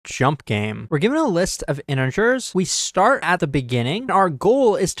jump game. We're given a list of integers. We start at the beginning. Our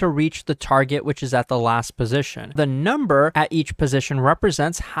goal is to reach the target, which is at the last position. The number at each position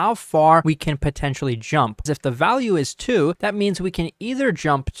represents how far we can potentially jump. If the value is 2, that means we can either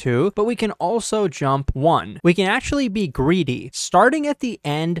jump 2, but we can also jump 1. We can actually be greedy. Starting at the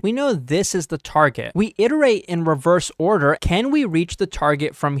end, we know this is the target. We iterate in reverse order. Can we reach the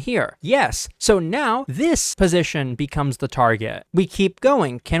target from here? Yes. So now this position becomes the target. We keep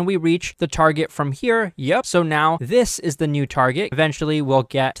going. Can we reach the target from here? Yep. So now this is the new target. Eventually we'll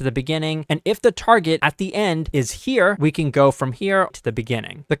get to the beginning. And if the target at the end is here, we can go from here to the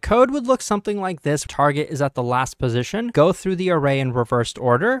beginning. The code would look something like this. Target is at the last position. Go through the array in reversed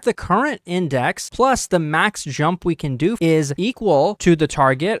order. The current index plus the max jump we can do is equal to the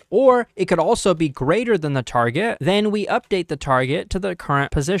target, or it could also be greater than the target. Then we update the target to the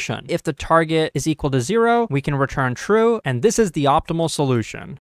current position. If the target is equal to 0, we can return true, and this is the optimal solution.